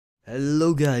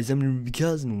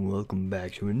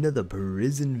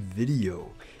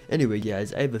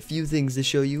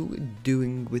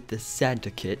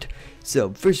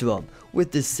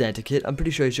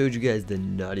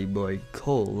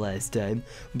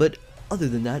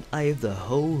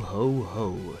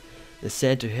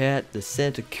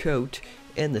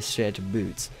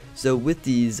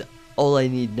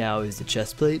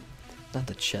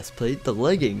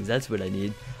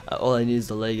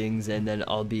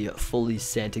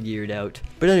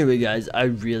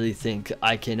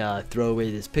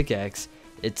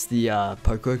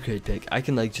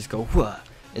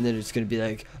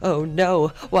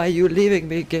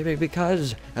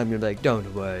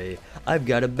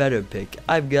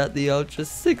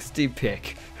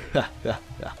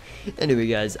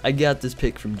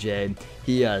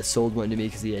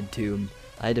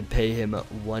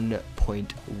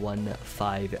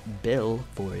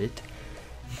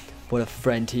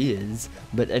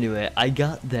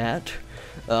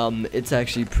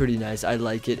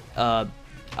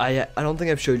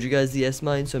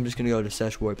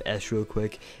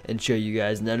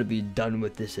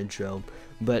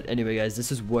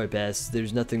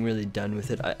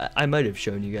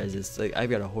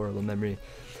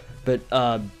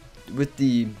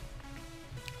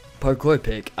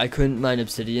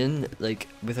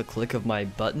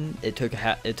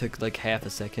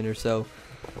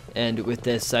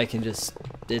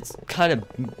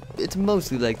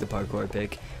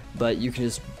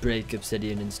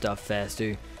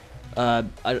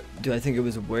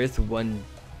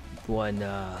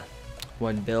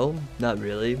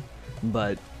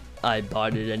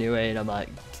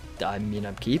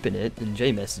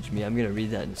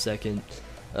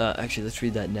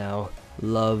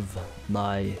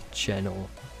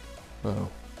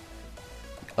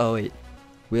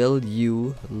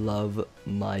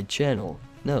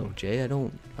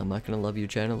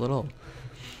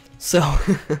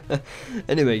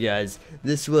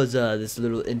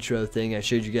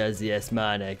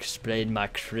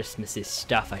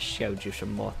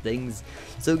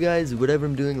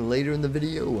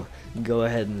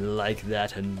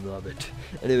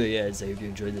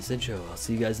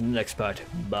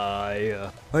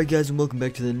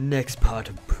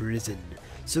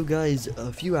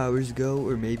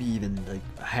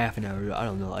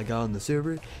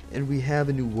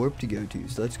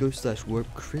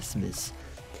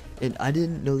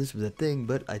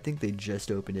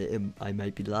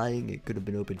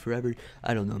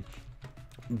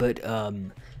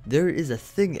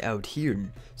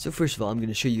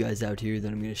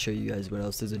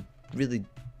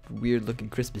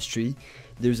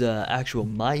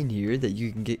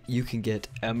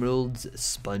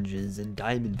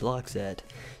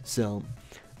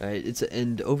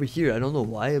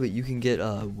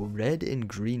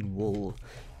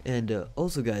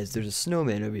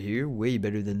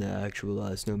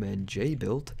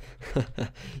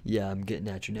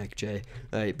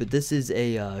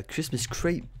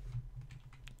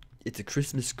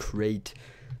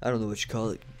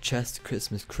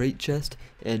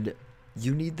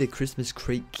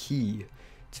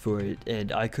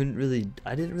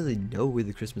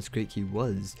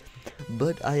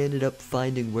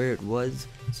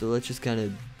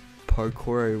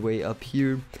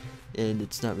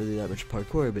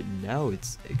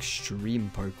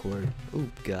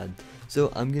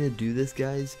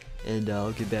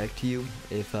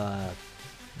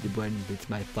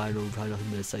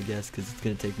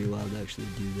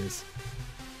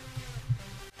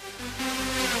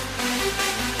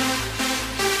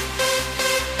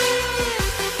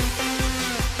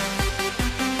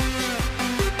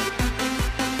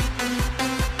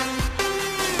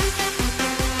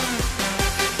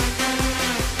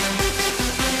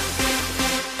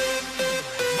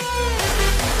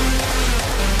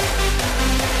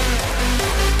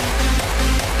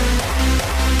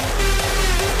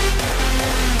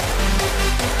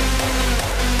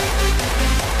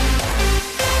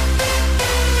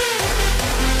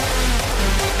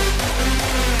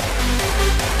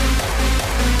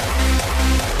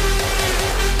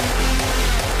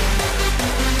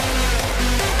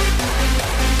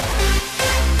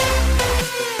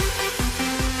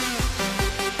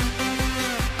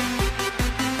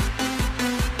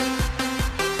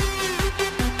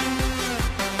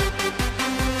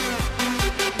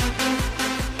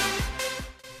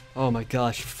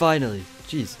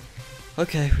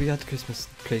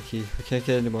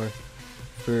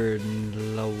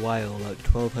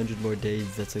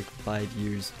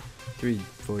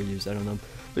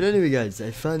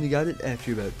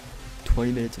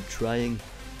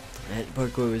And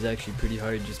parkour was actually pretty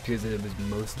hard just because it was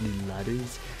mostly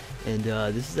ladders. And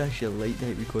this is actually a late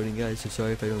night recording, guys, so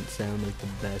sorry if I don't sound like the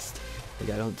best. Like,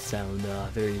 I don't sound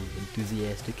very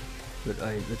enthusiastic. But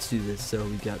alright, let's do this. So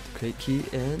we got the crate key,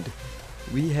 and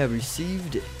we have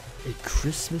received a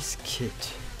Christmas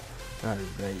kit.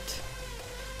 Alright.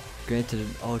 Granted in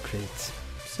all crates.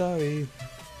 Sorry.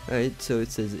 Alright, so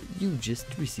it says you just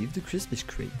received the Christmas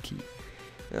crate key.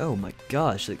 Oh my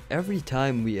gosh, like every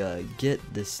time we get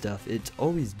this stuff, it's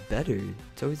always better.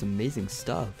 It's always amazing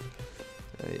stuff.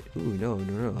 Alright, ooh,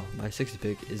 no. My 60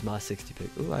 pick is my 60 pick.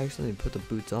 Ooh, I actually put the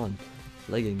boots on.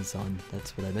 Leggings on,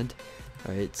 that's what I meant.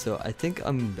 Alright, so I think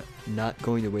I'm not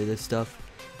going to wear this stuff.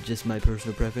 Just my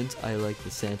personal preference. I like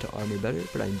the Santa armor better,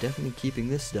 but I'm definitely keeping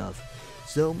this stuff.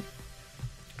 So,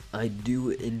 I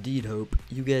do indeed hope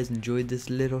you guys enjoyed this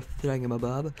little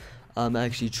thingamabob. I'm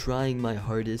actually trying my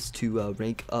hardest to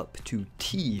rank up to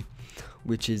T,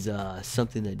 which is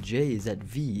something that J is at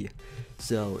V.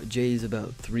 So Jay is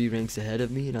about 3 ranks ahead of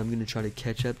me, and I'm going to try to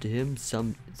catch up to him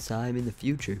sometime in the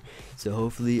future. So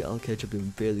hopefully I'll catch up to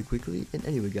him fairly quickly. And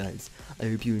anyway, guys, I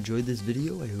hope you enjoyed this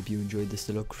video. I hope you enjoyed this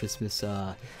little Christmas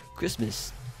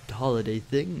holiday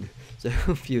thing. So I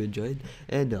hope you enjoyed,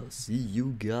 and I'll see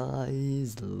you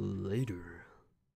guys later.